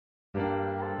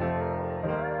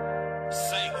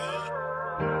Say good.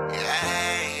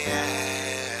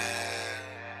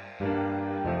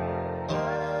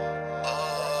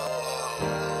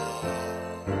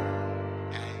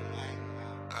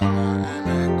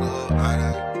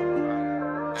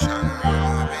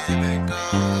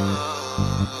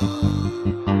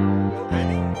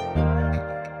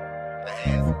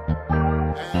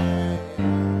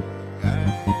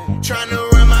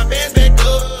 Tryna run my bands back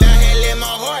up. I had let my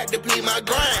heart deplete my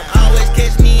grind. Always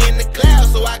catch me in the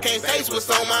clouds, so I can't face what's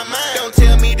on my mind. Don't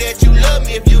tell me that you love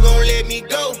me if you gon' let me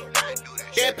go.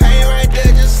 That pain right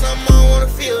there, just something I don't wanna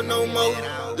feel no more.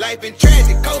 Life been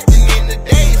tragic, coasting in the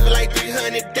days for like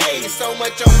 300 days. So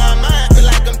much on my mind, feel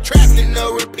like I'm trapped in a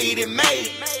repeated maze.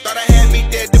 Thought I had me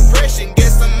that depression,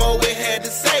 guess I'm always had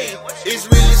to say. It's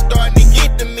really starting to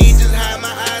get to me, just hide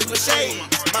my eyes with shade.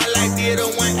 My life did a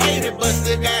 180, but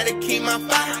still gotta keep my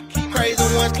fire. Crazy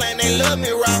ones claim they love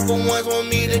me, rock, but ones want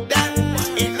me to die.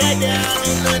 And that I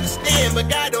don't understand, but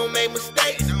God don't make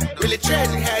mistakes. Really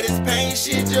tragic how this pain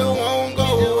shit just won't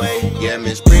go away. Yeah,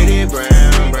 Miss Pretty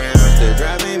Brown, still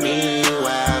driving me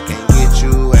wild. Can't get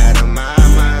you out of my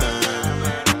mind.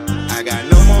 I got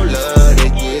no more love to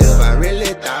give, I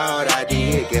really thought I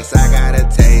did. Guess I gotta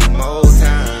take more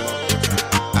time.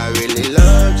 I really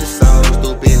loved you so,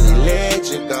 stupidly let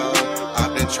you go.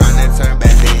 I've been trying to turn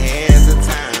back the hands of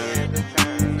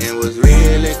time. It was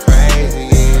really crazy,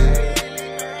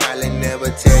 yeah. Probably never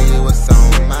tell you what's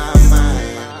on my mind.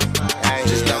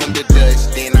 Just on the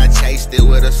Dutch, then I chased it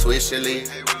with a Swisherly.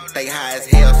 Stay high as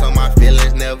hell, so my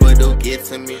feelings never do get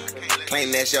to me.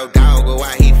 Claim that's your dog, but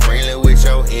why he friendly with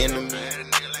your enemy?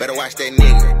 Better watch that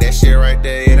nigga, that shit right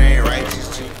there, it ain't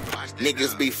righteous, G.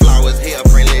 Niggas be flaw as hell,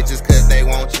 friendly just cause they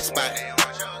want your spot.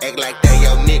 Act like they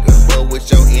your nigga, but with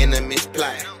your enemies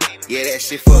plot. Yeah, that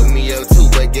shit fuck me up too,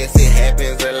 but guess it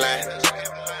happens a lot.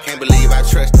 Can't believe I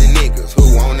trust the niggas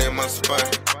who want in my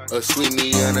spot. Or sweep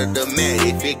me under the mat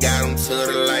if it got them to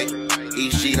the light.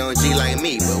 Each G don't G like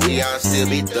me, but we all still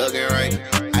be thuggin' right.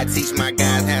 I teach my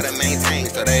guys how to maintain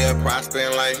so they'll prosper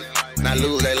in life. Not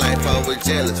lose their life over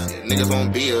jealousy, niggas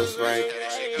want bills, right?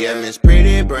 Yeah, Miss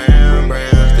Pretty Brown,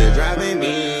 still driving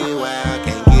me wild.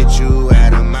 Can't get you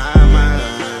out of my mind.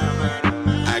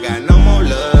 I got no more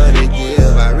love to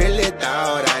give, I really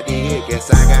thought I did.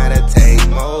 Guess I gotta take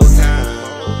more time.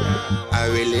 I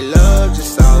really love